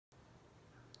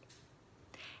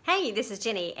Hey, this is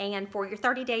Jenny, and for your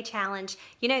 30-day challenge,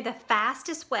 the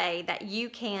fastest way that you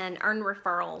can earn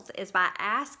referrals is by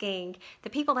asking the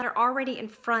people that are already in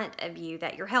front of you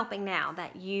that you're helping now,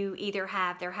 that you either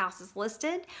have their houses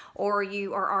listed or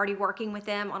you are already working with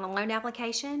them on a loan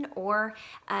application, or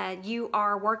you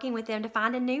are working with them to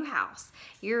find a new house.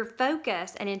 Your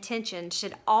focus and intention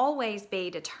should always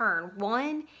be to turn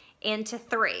one into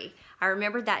three. I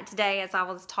remembered that today as I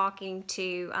was talking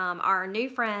to our new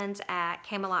friends at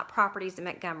Camelot Properties in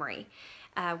Montgomery.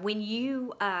 When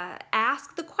you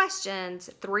ask the questions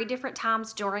 3 different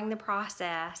times during the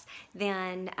process,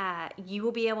 then you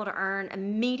will be able to earn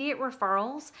immediate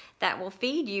referrals that will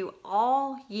feed you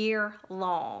all year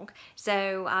long.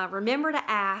 So remember to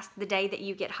ask the day that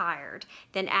you get hired,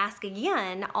 then ask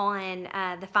again on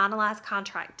the finalized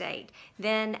contract date,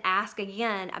 then ask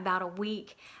again about a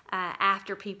week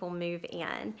after people move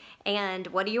in. And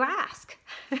what do you ask?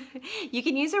 You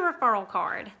can use a referral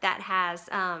card that has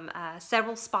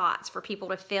several spots for people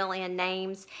to fill in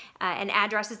names and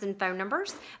addresses and phone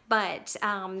numbers, but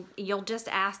you'll just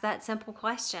ask that simple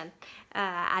question.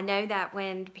 I know that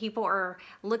when people are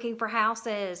looking for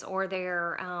houses, or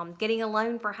they're getting a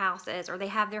loan for houses, or they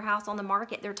have their house on the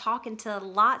market, they're talking to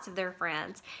lots of their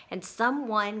friends, and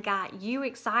someone got you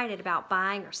excited about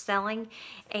buying or selling,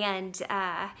 and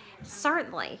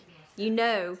certainly you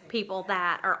know people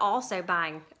that are also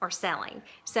buying or selling.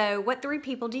 So what 3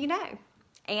 people do you know?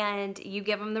 And you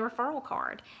give them the referral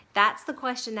card. That's the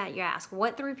question that you ask.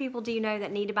 What 3 people do you know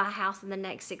that need to buy a house in the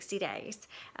next 60 days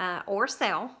or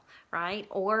sell, right?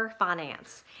 Or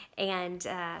finance? And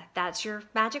that's your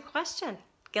magic question.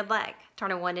 Good luck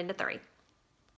turning 1 into 3.